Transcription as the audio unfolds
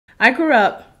I grew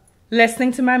up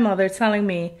listening to my mother telling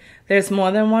me there's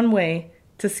more than one way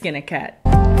to skin a cat.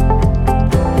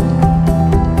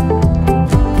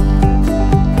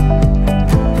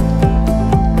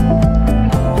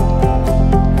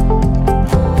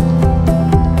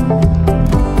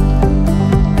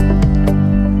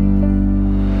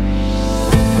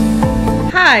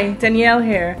 Hi, Danielle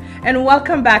here, and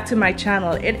welcome back to my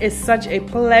channel. It is such a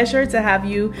pleasure to have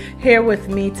you here with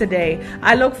me today.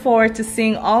 I look forward to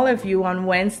seeing all of you on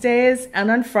Wednesdays and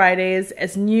on Fridays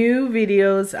as new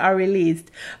videos are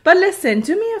released. But listen,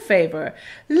 do me a favor.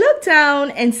 Look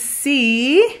down and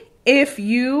see if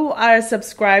you are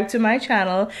subscribed to my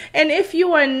channel, and if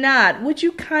you are not, would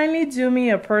you kindly do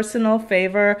me a personal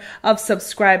favor of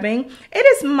subscribing? It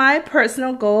is my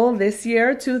personal goal this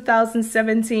year,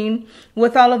 2017,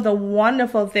 with all of the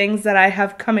wonderful things that I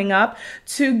have coming up,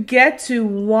 to get to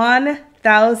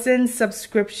 1,000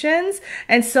 subscriptions.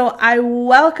 And so I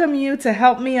welcome you to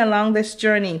help me along this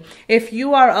journey. If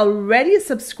you are already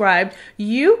subscribed,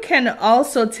 you can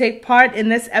also take part in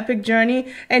this epic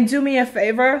journey and do me a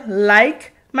favor,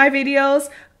 like my videos,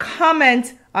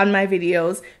 comment on my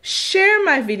videos, share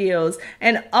my videos,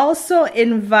 and also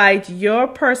invite your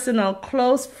personal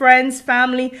close friends,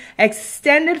 family,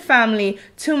 extended family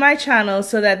to my channel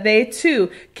so that they too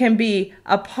can be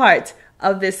a part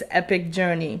of this epic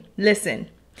journey. Listen,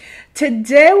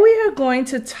 today we are going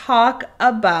to talk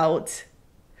about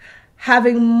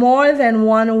having more than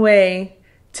one way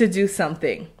to do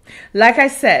something. Like I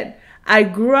said, I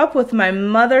grew up with my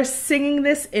mother singing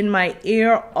this in my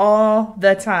ear all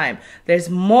the time. There's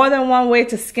more than one way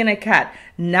to skin a cat.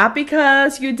 Not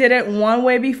because you did it one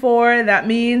way before, that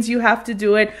means you have to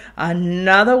do it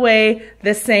another way,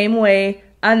 the same way,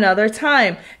 another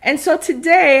time. And so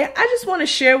today I just want to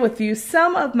share with you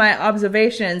some of my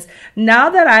observations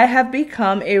now that I have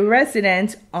become a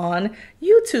resident on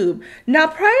YouTube. Now,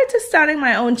 prior to starting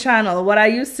my own channel, what I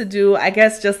used to do, I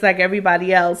guess just like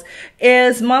everybody else,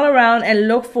 is mull around and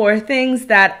look for things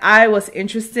that I was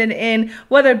interested in,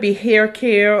 whether it be hair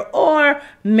care or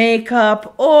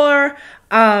makeup or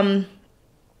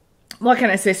what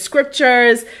can I say,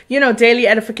 scriptures, daily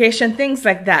edification, things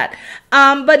like that.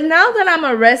 But now that I'm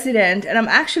a resident and I'm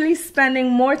actually spending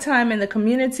more time in the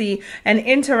community and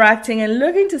interacting and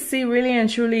looking to see really and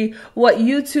truly what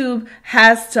YouTube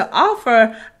has to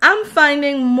offer, I'm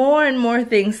finding more and more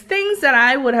things that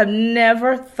I would have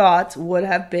never thought would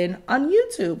have been on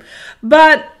YouTube.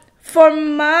 But for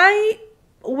my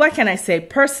what can I say,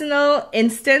 personal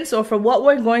instance, or for what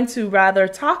we're going to rather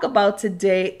talk about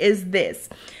today, is this.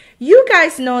 You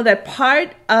guys know that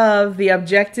part of the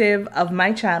objective of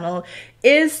my channel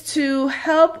is to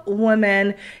help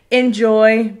women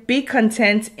enjoy, be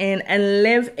content in, and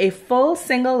live a full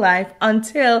single life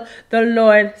until the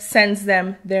Lord sends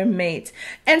them their mate.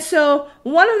 And so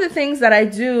one of the things that I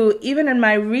do, even in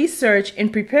my research in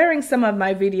preparing some of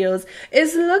my videos,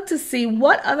 is look to see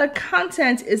what other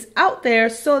content is out there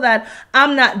so that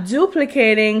I'm not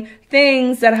duplicating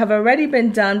things that have already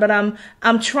been done, but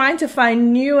I'm trying to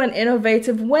find new and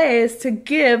innovative ways to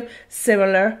give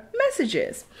similar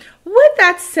messages. With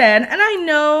that said, and I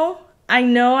know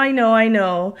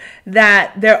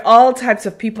that there are all types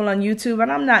of people on YouTube,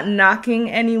 and I'm not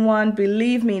knocking anyone.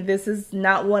 Believe me, this is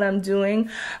not what I'm doing.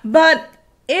 But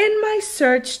in my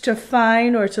search to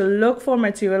find or to look for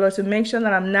material, or to make sure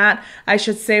that I'm not, I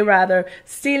should say rather,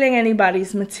 stealing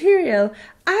anybody's material,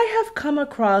 I have come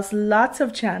across lots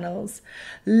of channels,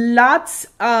 lots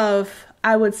of,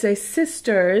 I would say,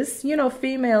 sisters,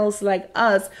 females like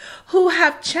us, who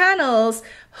have channels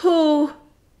who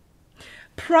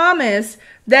promise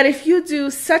that if you do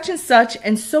such and such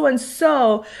and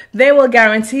so, they will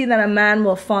guarantee that a man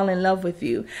will fall in love with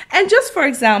you. And just for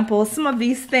example, some of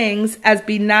these things, as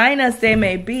benign as they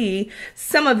may be,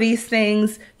 some of these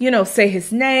things, say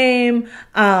his name,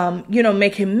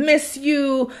 make him miss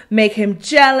you, make him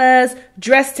jealous,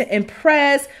 dress to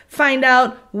impress, find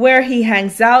out where he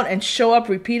hangs out and show up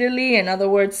repeatedly. In other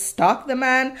words, stalk the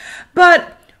man.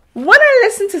 But when I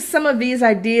listen to some of these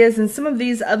ideas and some of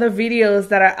these other videos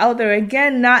that are out there,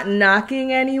 again, not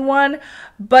knocking anyone,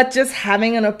 but just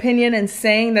having an opinion and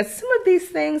saying that some of these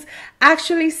things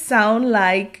actually sound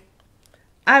like,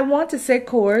 I want to say,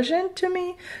 coercion to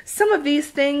me. Some of these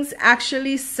things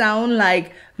actually sound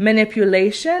like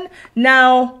manipulation.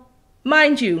 Now,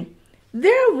 mind you,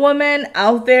 there are women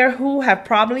out there who have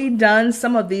probably done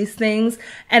some of these things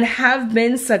and have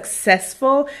been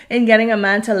successful in getting a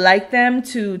man to like them,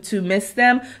 to miss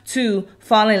them, to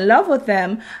fall in love with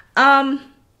them.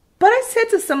 But I said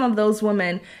to some of those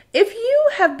women, if you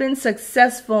have been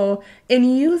successful in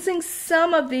using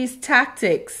some of these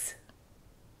tactics,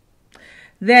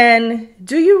 then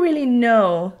do you really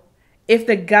know if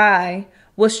the guy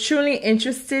was truly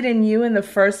interested in you in the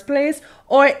first place?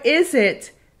 Or is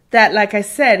it that, like I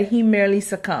said, he merely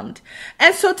succumbed?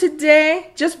 And so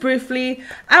today, just briefly,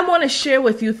 I want to share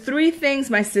with you 3 things,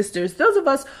 my sisters. Those of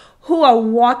us who are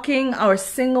walking our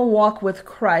single walk with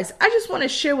Christ, I just want to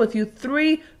share with you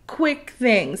 3 quick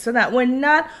things so that we're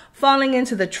not falling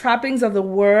into the trappings of the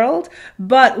world,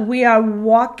 but we are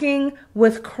walking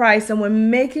with Christ, and we're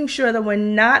making sure that we're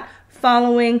not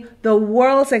following the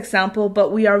world's example,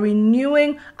 but we are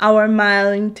renewing our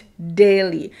mind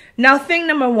daily. Now, thing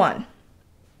number 1,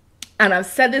 and I've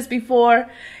said this before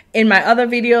in my other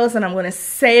videos, and I'm going to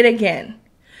say it again.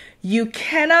 You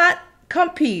cannot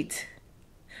compete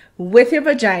with your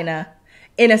vagina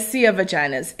in a sea of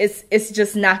vaginas. It's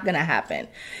just not going to happen.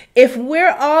 If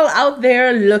we're all out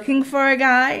there looking for a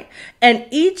guy and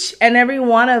each and every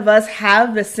one of us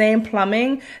have the same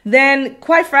plumbing, then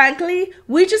quite frankly,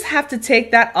 we just have to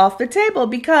take that off the table.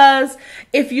 Because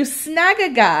if you snag a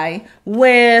guy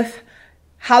with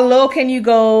how low can you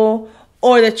go,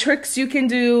 or the tricks you can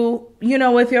do,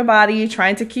 with your body,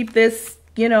 trying to keep this,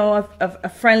 a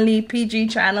friendly PG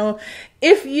channel.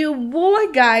 If you woo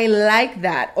a guy like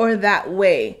that or that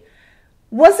way,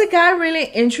 was the guy really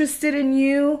interested in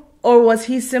you, or was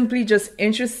he simply just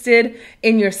interested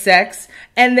in your sex?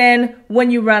 And then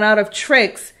when you run out of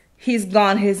tricks, he's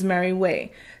gone his merry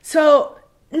way. So,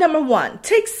 number 1,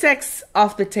 take sex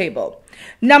off the table.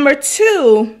 Number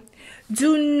 2,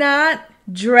 do not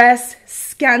dress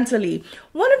scantily.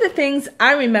 One of the things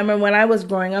I remember when I was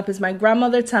growing up is my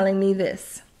grandmother telling me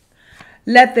this: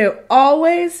 let there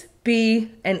always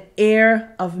be an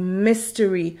air of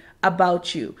mystery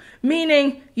about you.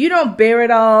 Meaning, you don't bear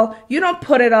it all, you don't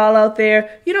put it all out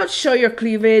there, you don't show your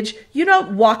cleavage, you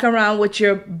don't walk around with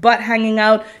your butt hanging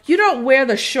out, you don't wear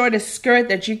the shortest skirt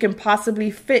that you can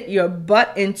possibly fit your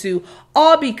butt into,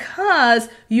 all because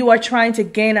you are trying to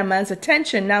gain a man's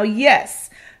attention. Now, yes,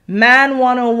 Man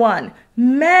 101.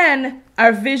 Men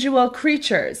are visual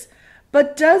creatures.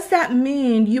 But does that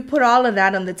mean you put all of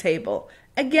that on the table?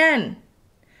 Again,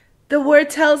 the word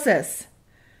tells us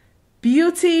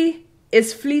beauty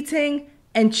is fleeting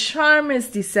and charm is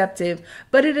deceptive,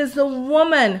 but it is the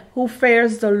woman who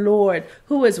fears the Lord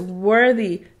who is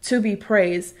worthy to be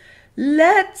praised.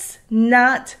 Let's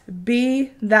not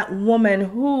be that woman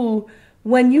who,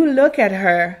 when you look at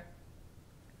her,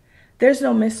 there's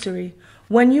no mystery.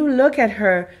 When you look at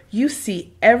her, you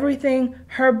see everything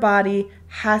her body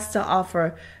has to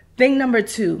offer. Thing number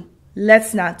 2,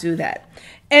 let's not do that.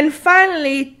 And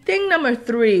finally, thing number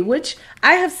 3, which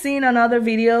I have seen on other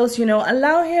videos,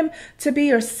 allow him to be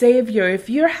your savior. If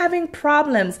you're having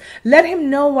problems, let him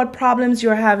know what problems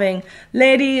you're having.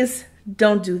 Ladies,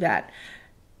 don't do that.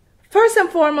 First and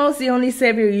foremost, the only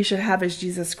savior you should have is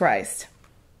Jesus Christ.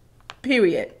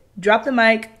 Period. Drop the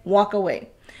mic, walk away.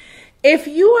 If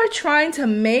you are trying to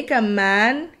make a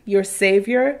man your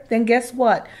savior, then guess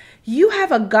what? You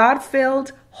have a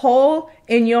God-filled hole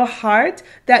in your heart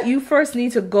that you first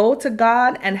need to go to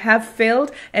God and have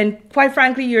filled. And quite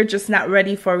frankly, you're just not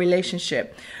ready for a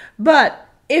relationship. But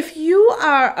if you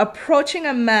are approaching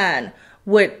a man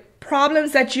with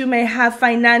problems that you may have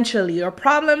financially, or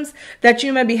problems that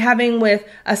you may be having with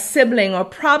a sibling, or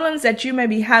problems that you may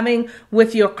be having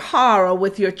with your car or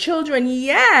with your children,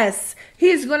 yes, he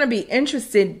is going to be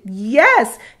interested.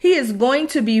 Yes, he is going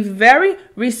to be very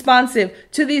responsive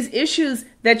to these issues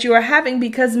that you are having,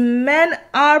 because men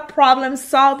are problem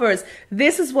solvers.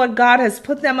 This is what God has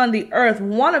put them on the earth,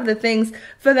 one of the things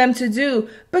for them to do.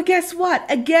 But guess what?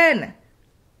 Again,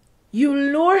 you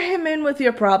lure him in with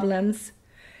your problems.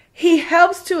 He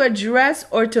helps to address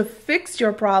or to fix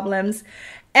your problems.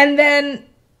 And then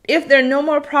if there are no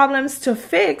more problems to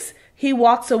fix, he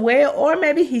walks away, or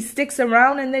maybe he sticks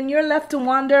around, and then you're left to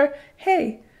wonder,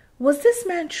 hey, was this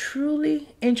man truly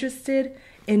interested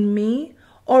in me?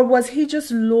 Or was he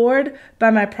just lured by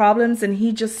my problems and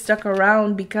he just stuck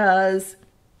around because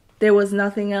there was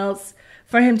nothing else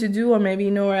for him to do, or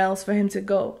maybe nowhere else for him to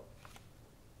go?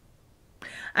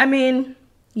 I mean,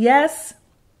 yes,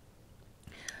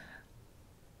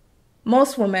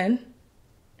 most women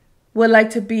would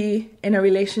like to be in a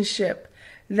relationship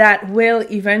that will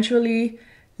eventually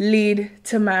lead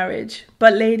to marriage.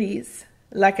 But ladies,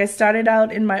 like I started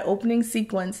out in my opening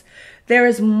sequence, there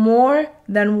is more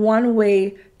than one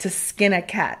way to skin a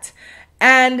cat.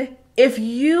 And if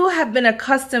you have been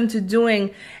accustomed to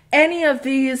doing any of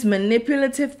these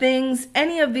manipulative things,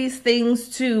 any of these things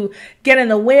to get in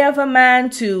the way of a man,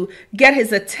 to get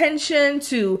his attention,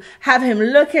 to have him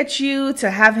look at you,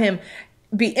 to have him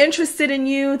be interested in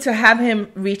you, to have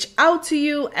him reach out to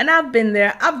you. And I've been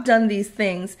there. I've done these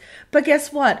things. But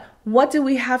guess what? What do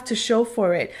we have to show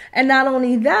for it? And not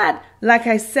only that, like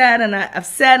I said, and I've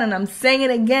said, and I'm saying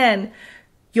it again,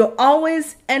 you'll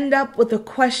always end up with a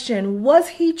question: was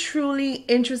he truly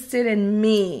interested in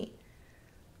me?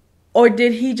 Or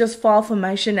did he just fall for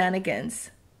my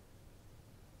shenanigans?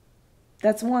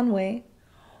 That's one way.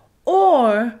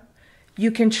 Or you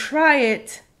can try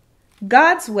it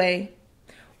God's way.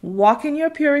 Walk in your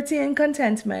purity and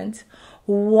contentment.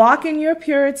 Walk in your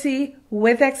purity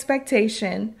with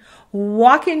expectation.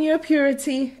 Walk in your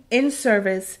purity in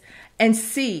service, and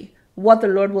see what the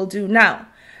Lord will do. Now,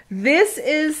 this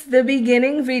is the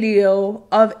beginning video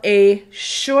of a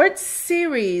short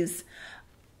series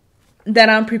that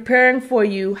I'm preparing for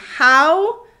you,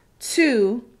 how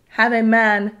to have a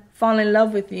man fall in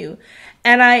love with you.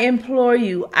 And I implore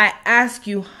you, I ask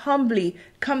you humbly,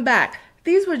 come back.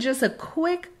 These were just a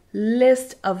quick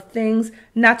list of things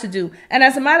not to do. And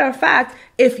as a matter of fact,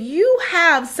 if you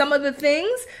have some of the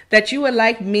things that you would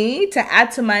like me to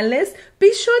add to my list,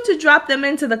 be sure to drop them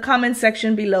into the comment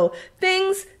section below.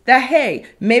 Things that, hey,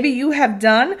 maybe you have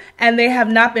done and they have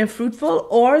not been fruitful,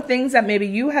 or things that maybe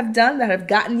you have done that have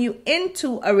gotten you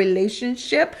into a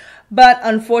relationship, but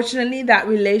unfortunately that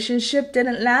relationship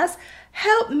didn't last.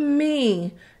 Help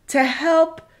me to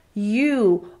help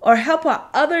you, or help our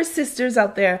other sisters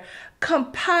out there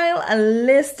compile a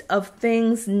list of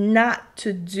things not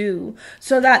to do,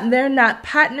 so that they're not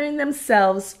patterning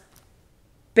themselves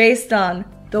based on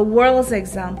the world's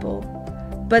example,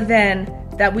 but then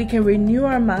that we can renew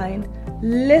our mind,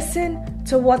 listen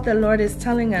to what the Lord is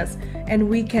telling us, and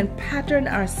we can pattern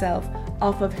ourselves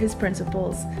off of his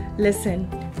principles. Listen,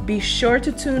 be sure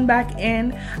to tune back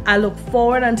in. I look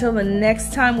forward until the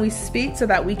next time we speak, so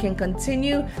that we can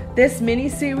continue this mini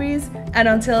series. And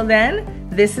until then,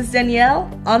 this is Danielle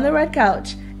on the red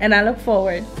couch, and I look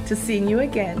forward to seeing you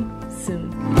again.